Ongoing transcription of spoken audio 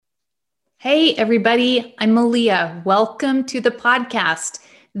Hey, everybody. I'm Malia. Welcome to the podcast.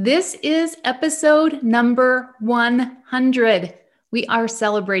 This is episode number 100. We are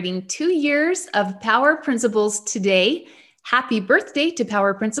celebrating 2 years of Power Principles today. Happy birthday to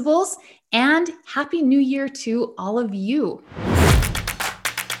Power Principles and Happy New Year to all of you.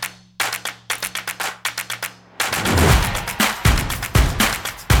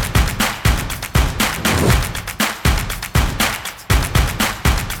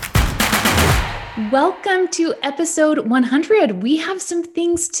 Welcome to episode 100. We have some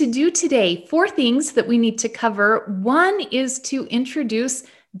things to do today. 4 things that we need to cover. One is to introduce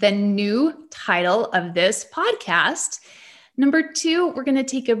the new title of this podcast. Number 2, we're going to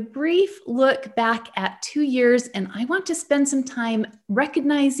take a brief look back at 2 years, and I want to spend some time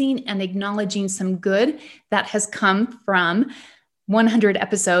recognizing and acknowledging some good that has come from 100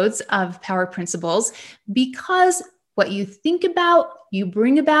 episodes of Power Principles, because what you think about, you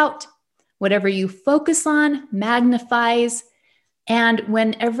bring about. Whatever you focus on magnifies, and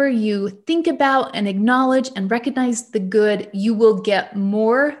whenever you think about and acknowledge and recognize the good, you will get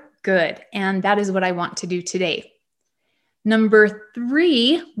more good. And that is what I want to do today. Number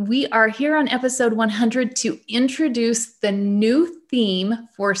 3, we are here on episode 100 to introduce the new theme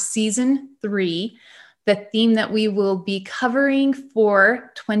for season 3, the theme that we will be covering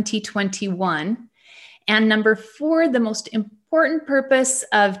for 2021. And number 4, the most important purpose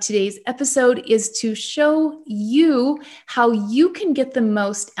of today's episode is to show you how you can get the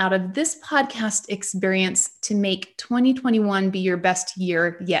most out of this podcast experience to make 2021 be your best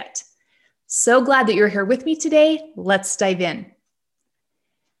year yet. So glad that you're here with me today. Let's dive in.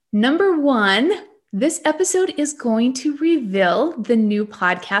 Number 1, this episode is going to reveal the new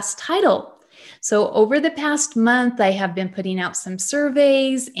podcast title. So over the past month, I have been putting out some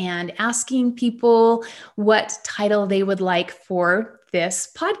surveys and asking people what title they would like for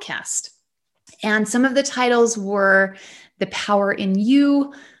this podcast. And some of the titles were The Power in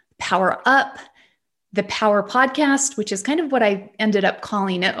You, Power Up, The Power Podcast, which is kind of what I ended up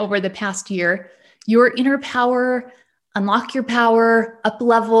calling it over the past year, Your Inner Power, Unlock Your Power, Up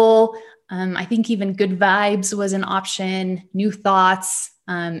Level. I think even Good Vibes was an option, New Thoughts,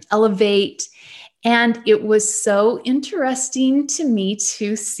 Elevate. And it was so interesting to me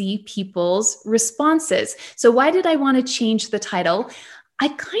to see people's responses. So why did I want to change the title? I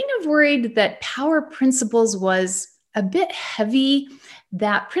kind of worried that Power Principles was a bit heavy,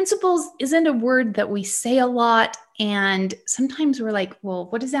 that principles isn't a word that we say a lot. And sometimes we're like, well,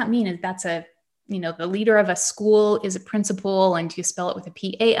 what does that mean? Is that's the leader of a school is a principal, and do you spell it with a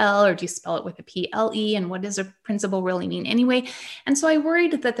P-A-L or do you spell it with a P-L-E? And what does a principal really mean anyway? And so I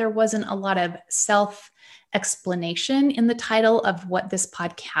worried that there wasn't a lot of self-explanation in the title of what this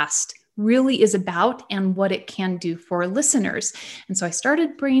podcast really is about and what it can do for listeners. And so I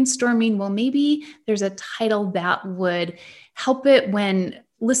started brainstorming, well, maybe there's a title that would help it when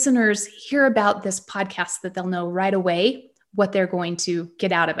listeners hear about this podcast, that they'll know right away what they're going to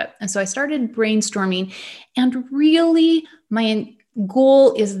get out of it. And so I started brainstorming, and really my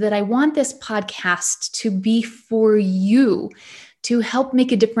goal is that I want this podcast to be for you, to help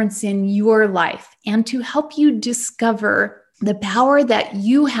make a difference in your life and to help you discover the power that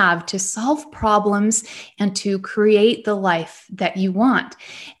you have to solve problems and to create the life that you want.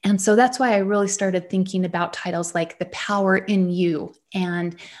 And so that's why I really started thinking about titles like The Power in You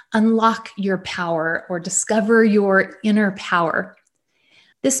and Unlock Your Power or Discover Your Inner Power.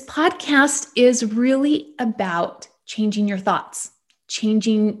 This podcast is really about changing your thoughts,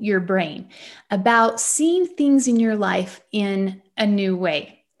 changing your brain, about seeing things in your life in a new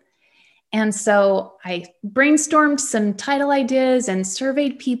way. And so I brainstormed some title ideas and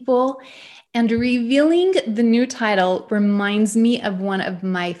surveyed people, and revealing the new title reminds me of one of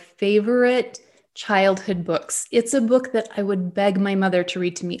my favorite childhood books. It's a book that I would beg my mother to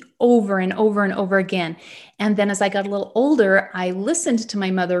read to me over and over and over again. And then as I got a little older, I listened to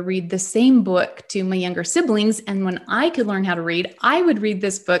my mother read the same book to my younger siblings. And when I could learn how to read, I would read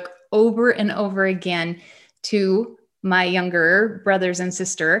this book over and over again to my younger brothers and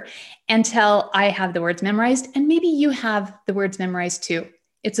sister until I have the words memorized. And maybe you have the words memorized too.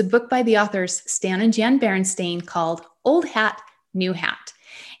 It's a book by the authors Stan and Jan Berenstain called Old Hat, New Hat.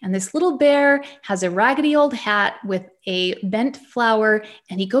 And this little bear has a raggedy old hat with a bent flower,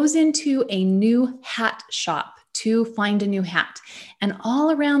 and he goes into a new hat shop to find a new hat. And all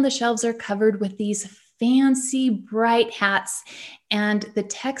around the shelves are covered with these fancy, bright hats. And the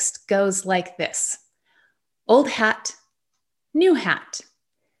text goes like this: Old hat, new hat.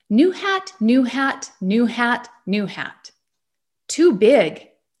 New hat, new hat, new hat, new hat. Too big,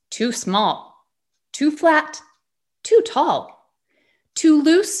 too small. Too flat, too tall. Too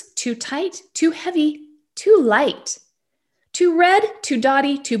loose, too tight, too heavy, too light. Too red, too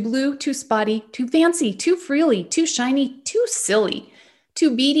dotty, too blue, too spotty, too fancy, too frilly, too shiny, too silly.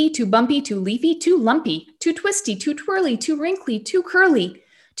 Too beady, too bumpy, too leafy, too lumpy, too twisty, too twirly, too wrinkly, too curly.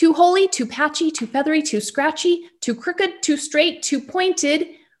 Too holy, too patchy, too feathery, too scratchy, too crooked, too straight, too pointed.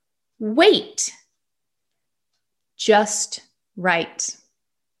 Wait. Just right.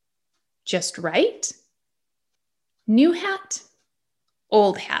 Just right? New hat,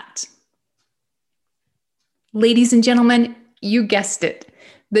 old hat. Ladies and gentlemen, you guessed it.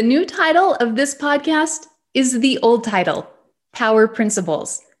 The new title of this podcast is the old title, Power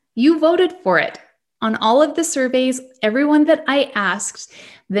Principles. You voted for it. On all of the surveys, everyone that I asked,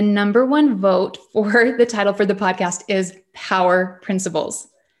 the number one vote for the title for the podcast is Power Principles.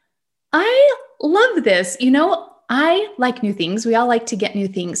 I love this. I like new things. We all like to get new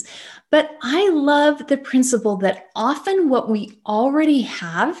things. But I love the principle that often what we already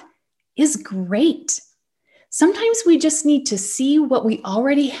have is great. Sometimes we just need to see what we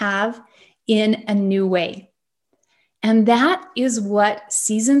already have in a new way. And that is what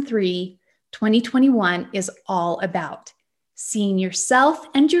Season 3, 2021 is all about. Seeing yourself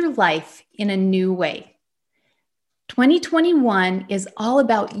and your life in a new way. 2021 is all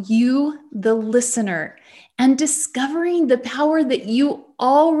about you, the listener, and discovering the power that you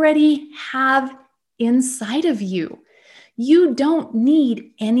already have inside of you. You don't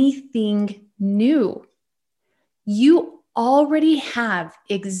need anything new. You already have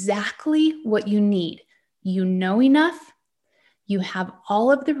exactly what you need. You know enough. You have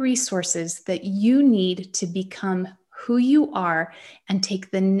all of the resources that you need to become who you are and take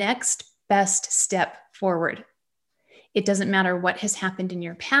the next best step forward. It doesn't matter what has happened in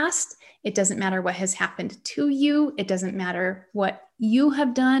your past. It doesn't matter what has happened to you. It doesn't matter what you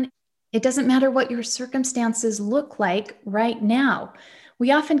have done. It doesn't matter what your circumstances look like right now.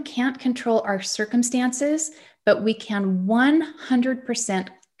 We often can't control our circumstances, but we can 100%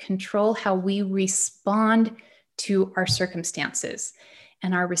 control how we respond to our circumstances.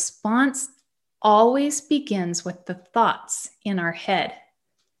 And our response always begins with the thoughts in our head.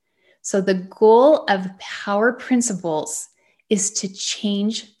 So the goal of Power Principles is to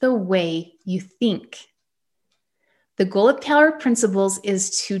change the way you think. The goal of Power Principles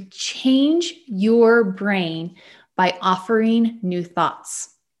is to change your brain by offering new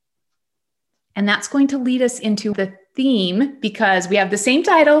thoughts. And that's going to lead us into the theme, because we have the same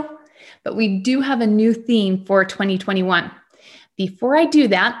title, but we do have a new theme for 2021. Before I do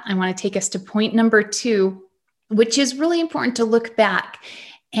that, I want to take us to point number 2, which is really important to look back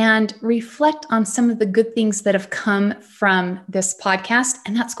and reflect on some of the good things that have come from this podcast.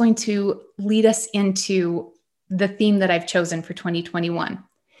 And that's going to lead us into the theme that I've chosen for 2021.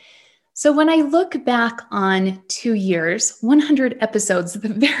 So when I look back on 2 years, 100 episodes, the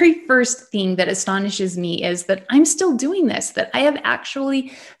very first thing that astonishes me is that I'm still doing this, that I have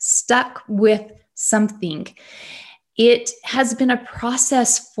actually stuck with something. It has been a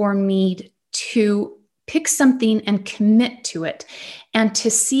process for me to pick something and commit to it, and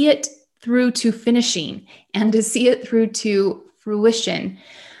to see it through to finishing, and to see it through to fruition.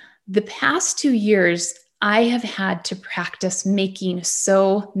 The past 2 years, I have had to practice making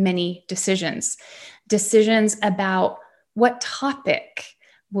so many decisions about what topic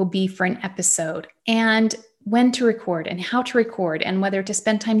will be for an episode, and when to record and how to record, and whether to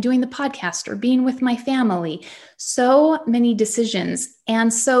spend time doing the podcast or being with my family. So many decisions.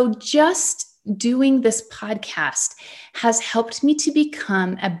 And so just doing this podcast has helped me to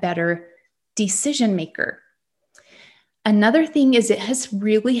become a better decision maker. Another thing is it has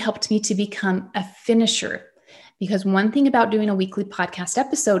really helped me to become a finisher, because one thing about doing a weekly podcast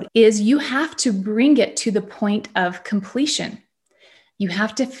episode is you have to bring it to the point of completion. You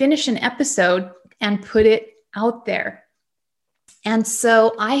have to finish an episode and put it out there. And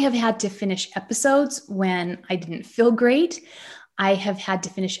so I have had to finish episodes when I didn't feel great. I have had to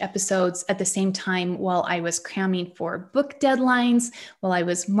finish episodes at the same time while I was cramming for book deadlines, while I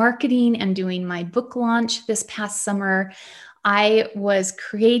was marketing and doing my book launch this past summer. I was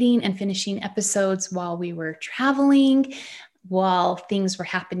creating and finishing episodes while we were traveling, while things were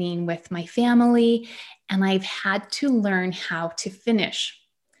happening with my family, and I've had to learn how to finish.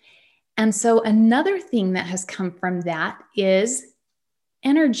 And so another thing that has come from that is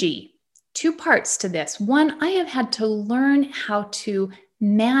energy. 2 parts to this. One, I have had to learn how to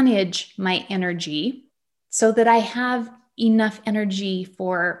manage my energy so that I have enough energy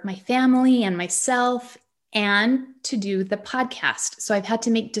for my family and myself and to do the podcast. So I've had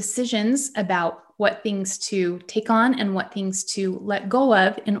to make decisions about what things to take on and what things to let go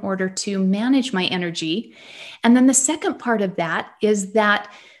of in order to manage my energy. And then the second part of that is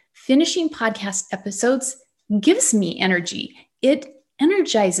that finishing podcast episodes gives me energy. It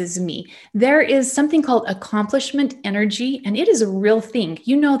energizes me. There is something called accomplishment energy, and it is a real thing.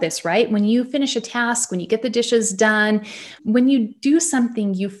 You know this, right? When you finish a task, when you get the dishes done, when you do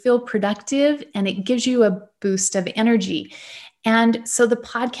something, you feel productive and it gives you a boost of energy. And so the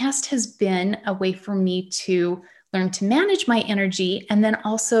podcast has been a way for me to learn to manage my energy and then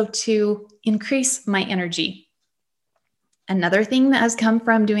also to increase my energy. Another thing that has come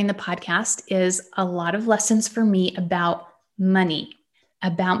from doing the podcast is a lot of lessons for me about money,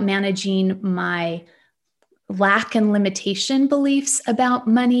 about managing my lack and limitation beliefs about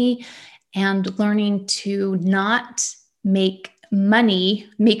money, and learning to not make money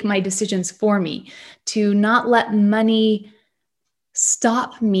make my decisions for me, to not let money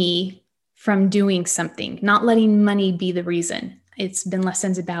stop me from doing something, not letting money be the reason. It's been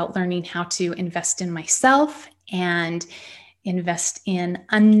lessons about learning how to invest in myself and invest in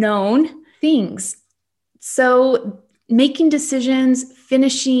unknown things. So making decisions,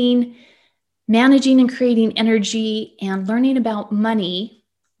 finishing, managing and creating energy, and learning about money,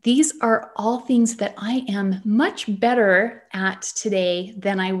 these are all things that I am much better at today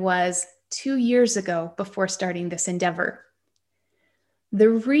than I was 2 years ago before starting this endeavor. The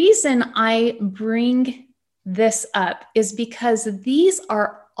reason I bring this up is because these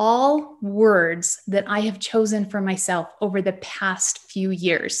are all words that I have chosen for myself over the past few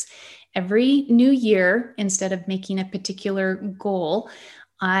years. Every new year, instead of making a particular goal,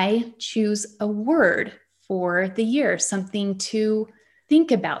 I choose a word for the year, something to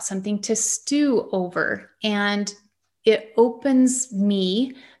think about, something to stew over. And it opens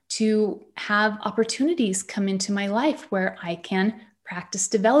me to have opportunities come into my life where I can practice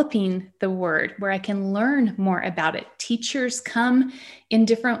developing the word, where I can learn more about it. Teachers come in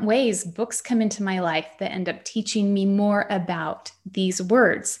different ways. Books come into my life that end up teaching me more about these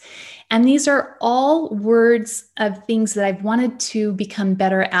words. And these are all words of things that I've wanted to become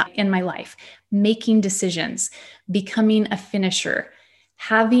better at in my life: making decisions, becoming a finisher,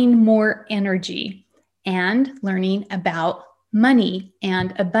 having more energy, and learning about money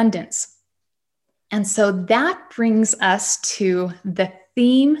and abundance. And so that brings us to the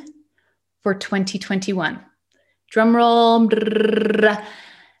theme for 2021. Drum roll. The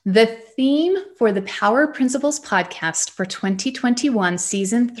theme for the Power Principles podcast for 2021,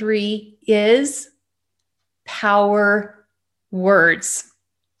 season 3, is power words.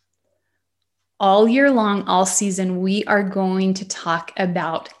 All year long, all season, we are going to talk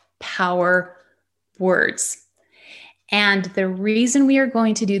about power words. And the reason we are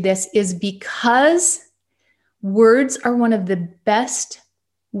going to do this is because words are one of the best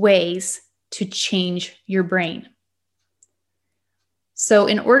ways to change your brain. So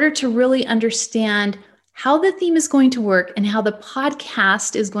in order to really understand how the theme is going to work and how the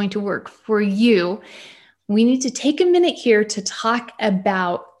podcast is going to work for you, we need to take a minute here to talk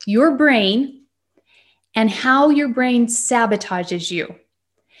about your brain and how your brain sabotages you.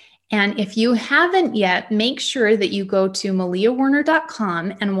 And if you haven't yet, make sure that you go to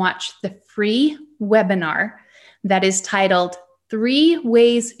maliawarner.com and watch the free webinar that is titled 3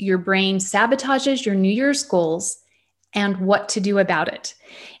 Ways Your Brain Sabotages Your New Year's Goals and What to Do About It.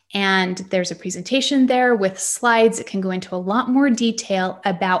 And there's a presentation there with slides. It can go into a lot more detail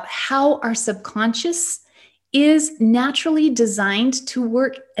about how our subconscious is naturally designed to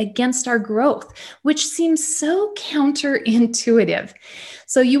work against our growth, which seems so counterintuitive.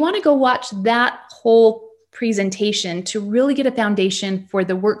 So you want to go watch that whole presentation to really get a foundation for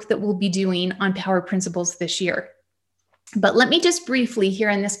the work that we'll be doing on Power Principles this year. But let me just briefly here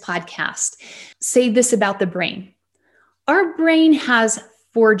in this podcast say this about the brain. Our brain has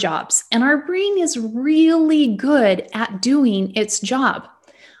 4 jobs, and our brain is really good at doing its job.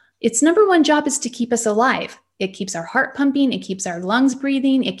 Its number 1 job is to keep us alive. It keeps our heart pumping, it keeps our lungs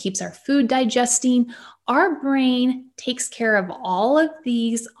breathing, it keeps our food digesting. Our brain takes care of all of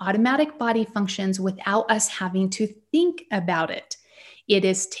these automatic body functions without us having to think about it. It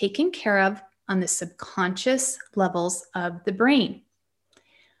is taken care of on the subconscious levels of the brain.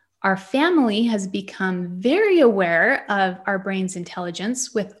 Our family has become very aware of our brain's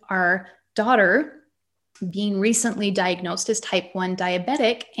intelligence, with our daughter being recently diagnosed as type 1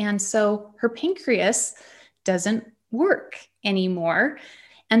 diabetic. And so her pancreas doesn't work anymore.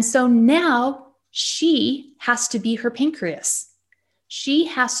 And so now she has to be her pancreas. She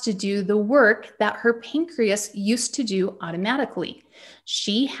has to do the work that her pancreas used to do automatically.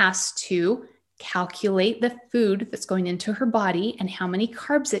 She has to calculate the food that's going into her body and how many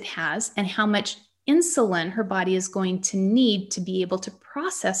carbs it has and how much insulin her body is going to need to be able to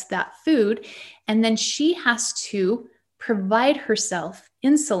process that food. And then she has to provide herself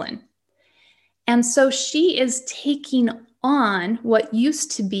insulin. And so she is taking on what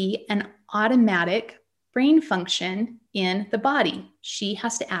used to be an automatic brain function in the body. She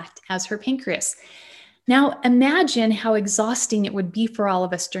has to act as her pancreas. Now, imagine how exhausting it would be for all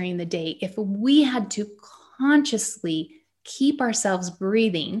of us during the day if we had to consciously keep ourselves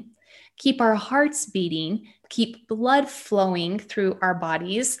breathing, keep our hearts beating, keep blood flowing through our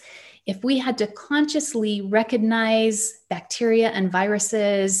bodies. If we had to consciously recognize bacteria and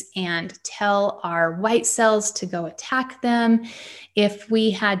viruses and tell our white cells to go attack them, if we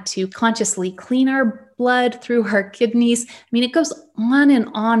had to consciously clean our blood through our kidneys, I mean, it goes on and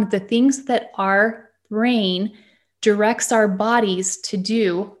on. The things that our brain directs our bodies to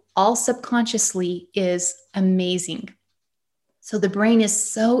do all subconsciously is amazing. So the brain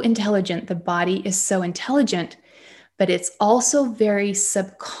is so intelligent, the body is so intelligent, but it's also very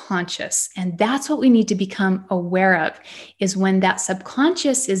subconscious. And that's what we need to become aware of, is when that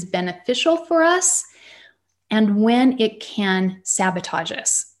subconscious is beneficial for us and when it can sabotage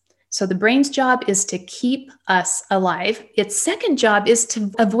us. So the brain's job is to keep us alive. Its second job is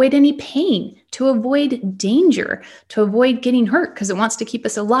to avoid any pain, to avoid danger, to avoid getting hurt, because it wants to keep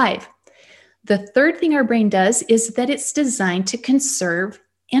us alive. The third thing our brain does is that it's designed to conserve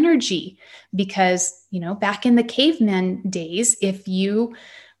energy, because, back in the caveman days, if you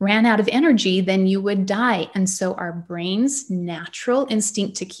ran out of energy, then you would die. And so our brain's natural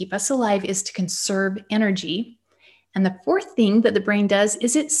instinct to keep us alive is to conserve energy. And the fourth thing that the brain does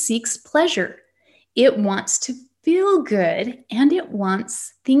is it seeks pleasure. It wants to feel good and it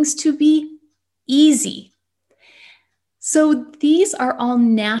wants things to be easy. So these are all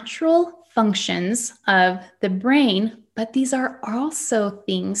natural functions of the brain, but these are also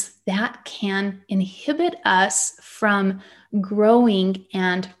things that can inhibit us from growing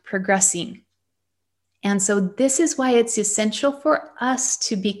and progressing. And so this is why it's essential for us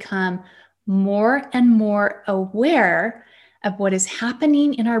to become more and more aware of what is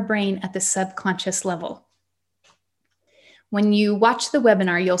happening in our brain at the subconscious level. When you watch the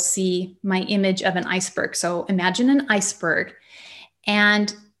webinar, you'll see my image of an iceberg. So imagine an iceberg,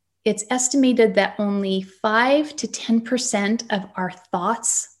 and it's estimated that only 5 to 10% of our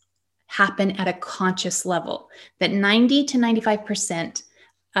thoughts happen at a conscious level, that 90 to 95%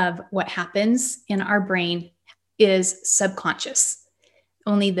 of what happens in our brain is subconscious.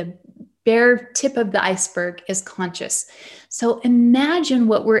 Only the bare tip of the iceberg is conscious. So imagine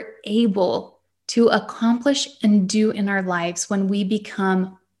what we're able to accomplish and do in our lives when we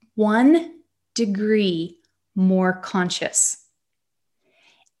become 1 degree more conscious.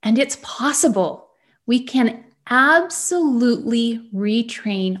 And it's possible. We can absolutely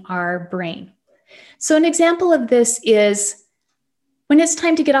retrain our brain. So an example of this is when it's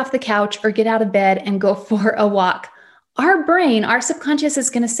time to get off the couch or get out of bed and go for a walk. Our brain, our subconscious is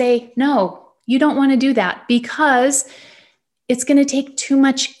going to say, no, you don't want to do that because it's going to take too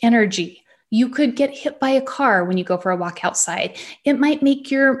much energy. You could get hit by a car when you go for a walk outside. It might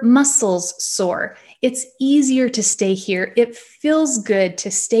make your muscles sore. It's easier to stay here. It feels good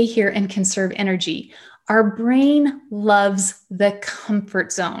to stay here and conserve energy. Our brain loves the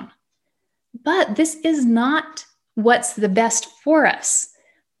comfort zone. But this is not what's the best for us,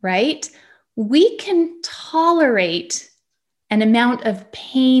 right? We can tolerate an amount of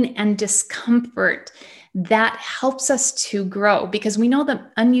pain and discomfort that helps us to grow, because we know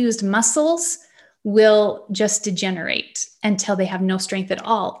that unused muscles will just degenerate until they have no strength at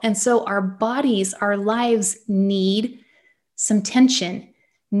all. And so our bodies, our lives need some tension,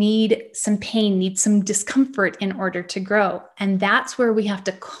 need some pain, need some discomfort in order to grow. And that's where we have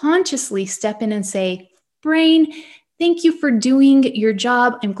to consciously step in and say, brain, thank you for doing your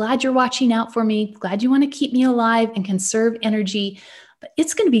job. I'm glad you're watching out for me. Glad you want to keep me alive and conserve energy. But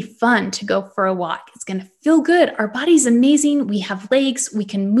it's going to be fun to go for a walk. It's going to feel good. Our body's amazing. We have legs. We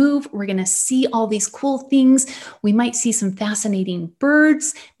can move. We're going to see all these cool things. We might see some fascinating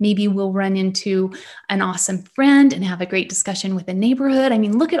birds. Maybe we'll run into an awesome friend and have a great discussion with the neighborhood. I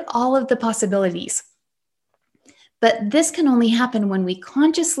mean, look at all of the possibilities. But this can only happen when we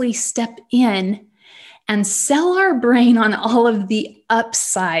consciously step in and sell our brain on all of the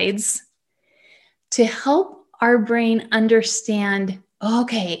upsides to help our brain understand,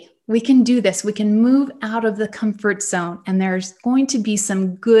 okay, we can do this. We can move out of the comfort zone, and there's going to be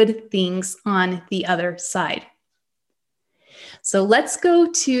some good things on the other side. So let's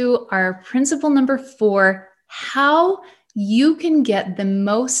go to our principle number 4, how you can get the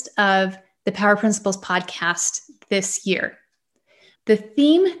most of the Power Principles podcast this year. The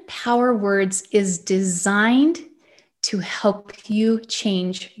theme Power Words is designed to help you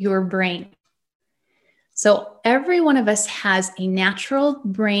change your brain. So every one of us has a natural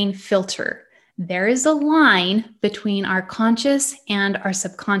brain filter. There is a line between our conscious and our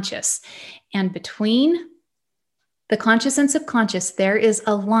subconscious. And between the conscious and subconscious, there is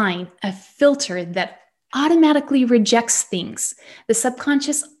a line, a filter that automatically rejects things. The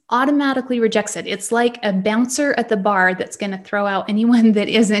subconscious automatically rejects it. It's like a bouncer at the bar that's going to throw out anyone that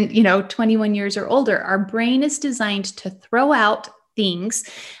isn't, 21 years or older. Our brain is designed to throw out things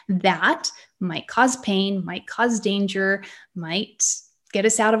that might cause pain, might cause danger, might get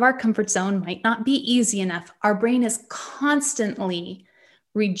us out of our comfort zone, might not be easy enough. Our brain is constantly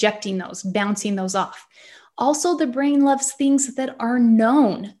rejecting those, bouncing those off. Also, the brain loves things that are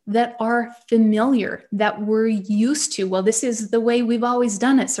known, that are familiar, that we're used to. Well, this is the way we've always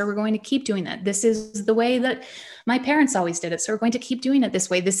done it, so we're going to keep doing it. This is the way that my parents always did it, so we're going to keep doing it this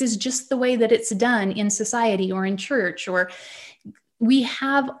way. This is just the way that it's done in society or in church, or we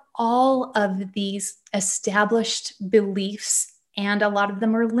have all of these established beliefs, and a lot of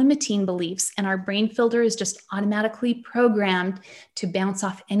them are limiting beliefs, and our brain filter is just automatically programmed to bounce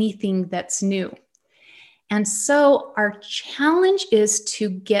off anything that's new. And so our challenge is to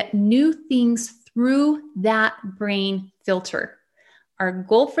get new things through that brain filter. Our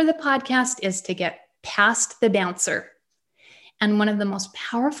goal for the podcast is to get past the bouncer. And one of the most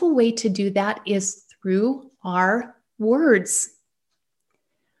powerful ways to do that is through our words.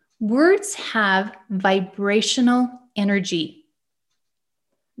 Words have vibrational energy.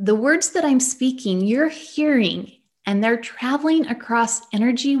 The words that I'm speaking, you're hearing, and they're traveling across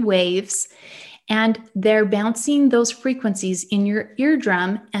energy waves, and they're bouncing those frequencies in your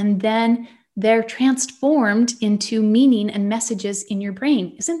eardrum, and then they're transformed into meaning and messages in your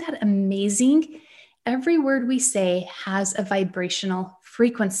brain. Isn't that amazing? Every word we say has a vibrational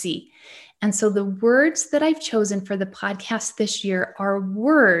frequency. And so the words that I've chosen for the podcast this year are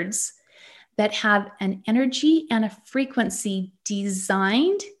words that have an energy and a frequency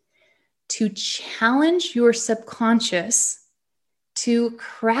designed to challenge your subconscious, to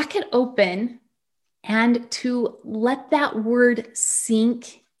crack it open, and to let that word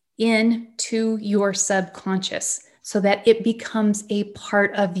sink into your subconscious so that it becomes a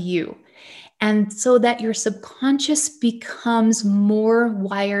part of you, and so that your subconscious becomes more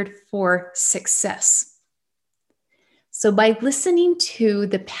wired for success. So by listening to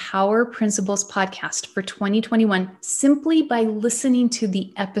the Power Principles podcast for 2021, simply by listening to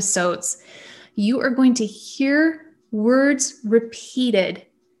the episodes, you are going to hear words repeated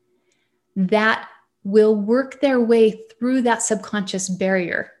that will work their way through that subconscious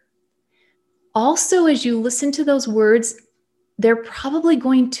barrier. Also, as you listen to those words, they're probably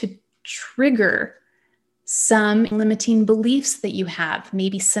going to trigger some limiting beliefs that you have,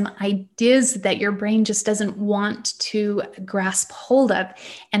 maybe some ideas that your brain just doesn't want to grasp hold of.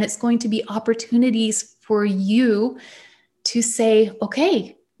 And it's going to be opportunities for you to say,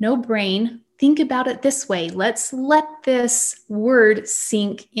 okay, no brain, think about it this way. Let's let this word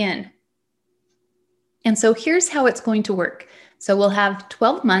sink in. And so here's how it's going to work. So we'll have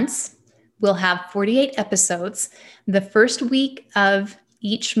 12 months. We'll have 48 episodes. The first week of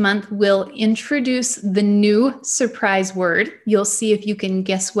each month, we'll introduce the new surprise word. You'll see if you can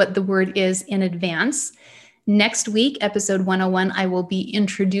guess what the word is in advance. Next week, episode 101, I will be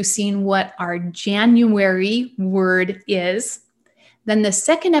introducing what our January word is. Then the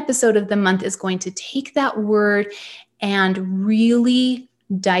second episode of the month is going to take that word and really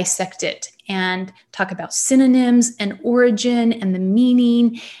dissect it and talk about synonyms and origin and the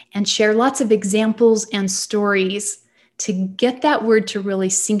meaning, and share lots of examples and stories to get that word to really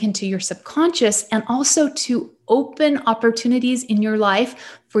sink into your subconscious, and also to open opportunities in your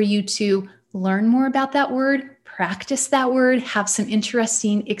life for you to learn more about that word, practice that word, have some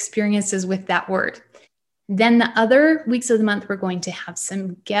interesting experiences with that word. Then the other weeks of the month, we're going to have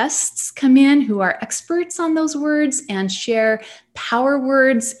some guests come in who are experts on those words and share power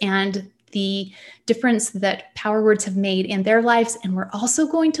words and the difference that power words have made in their lives. And we're also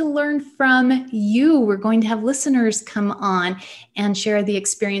going to learn from you. We're going to have listeners come on and share the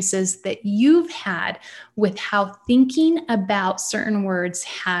experiences that you've had with how thinking about certain words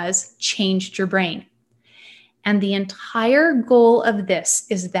has changed your brain. And the entire goal of this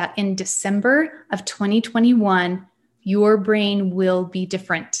is that in December of 2021, your brain will be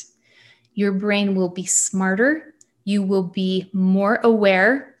different. Your brain will be smarter. You will be more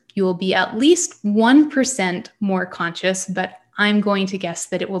aware. You will be at least 1% more conscious, but I'm going to guess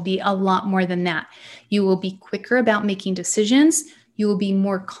that it will be a lot more than that. You will be quicker about making decisions. You will be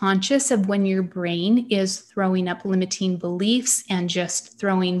more conscious of when your brain is throwing up limiting beliefs and just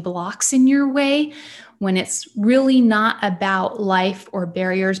throwing blocks in your way, when it's really not about life or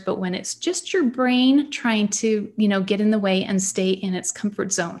barriers, but when it's just your brain trying to, get in the way and stay in its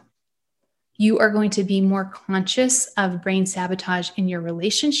comfort zone. You are going to be more conscious of brain sabotage in your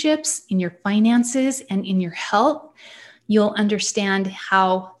relationships, in your finances, and in your health. You'll understand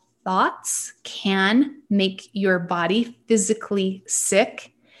how thoughts can make your body physically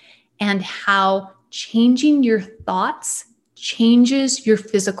sick and how changing your thoughts changes your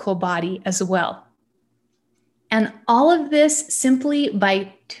physical body as well. And all of this simply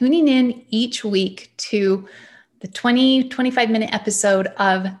by tuning in each week to the 25-minute episode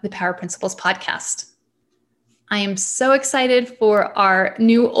of the Power Principles podcast. I am so excited for our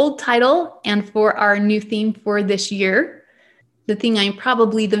new old title and for our new theme for this year. The thing I'm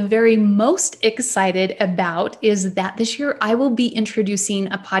probably the very most excited about is that this year I will be introducing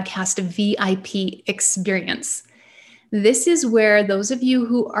a podcast VIP experience. This is where those of you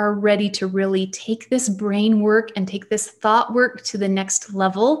who are ready to really take this brain work and take this thought work to the next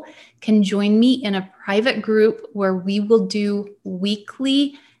level can join me in a private group where we will do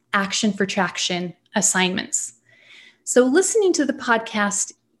weekly action for traction assignments. So listening to the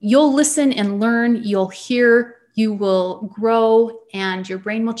podcast, you'll listen and learn, you'll hear, you will grow, and your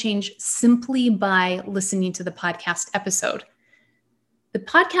brain will change simply by listening to the podcast episode. The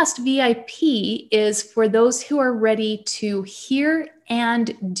podcast VIP is for those who are ready to hear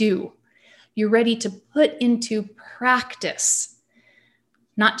and do. You're ready to put into practice,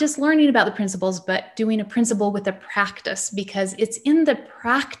 not just learning about the principles, but doing a principle with a practice, because it's in the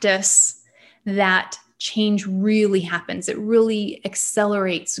practice that change really happens. It really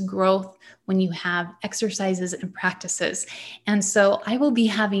accelerates growth when you have exercises and practices. And so I will be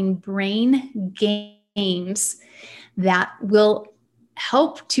having brain games that will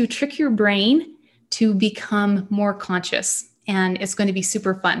help to trick your brain to become more conscious. And it's going to be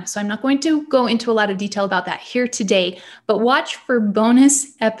super fun. So I'm not going to go into a lot of detail about that here today, but watch for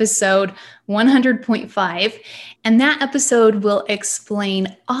bonus episode 100.5. And that episode will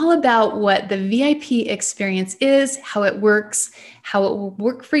explain all about what the VIP experience is, how it works, how it will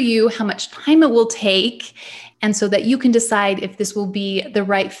work for you, how much time it will take, and so that you can decide if this will be the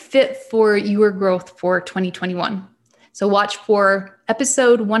right fit for your growth for 2021. So watch for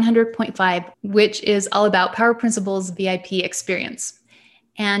episode 100.5, which is all about Power Principles VIP experience.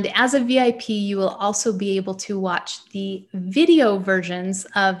 And as a VIP, you will also be able to watch the video versions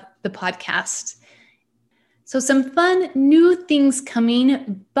of the podcast. So some fun new things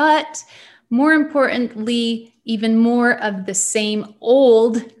coming, but more importantly, even more of the same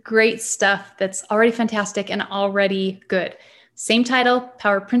old great stuff that's already fantastic and already good. Same title,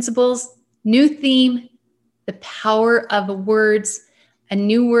 Power Principles, new theme, the power of words, a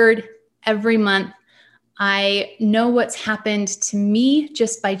new word every month. I know what's happened to me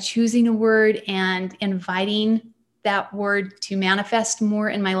just by choosing a word and inviting that word to manifest more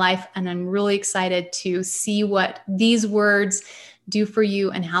in my life. And I'm really excited to see what these words do for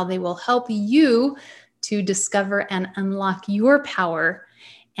you and how they will help you to discover and unlock your power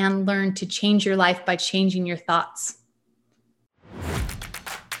and learn to change your life by changing your thoughts.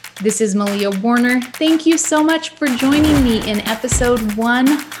 This is Malia Warner. Thank you so much for joining me in episode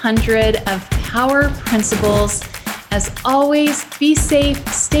 100 of Power Principles. As always, be safe,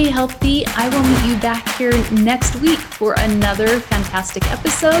 stay healthy. I will meet you back here next week for another fantastic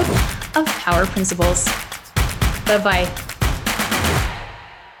episode of Power Principles. Bye-bye.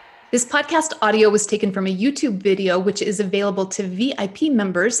 This podcast audio was taken from a YouTube video, which is available to VIP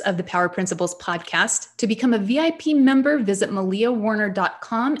members of the Power Principles podcast. To become a VIP member, visit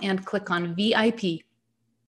maliawarner.com and click on VIP.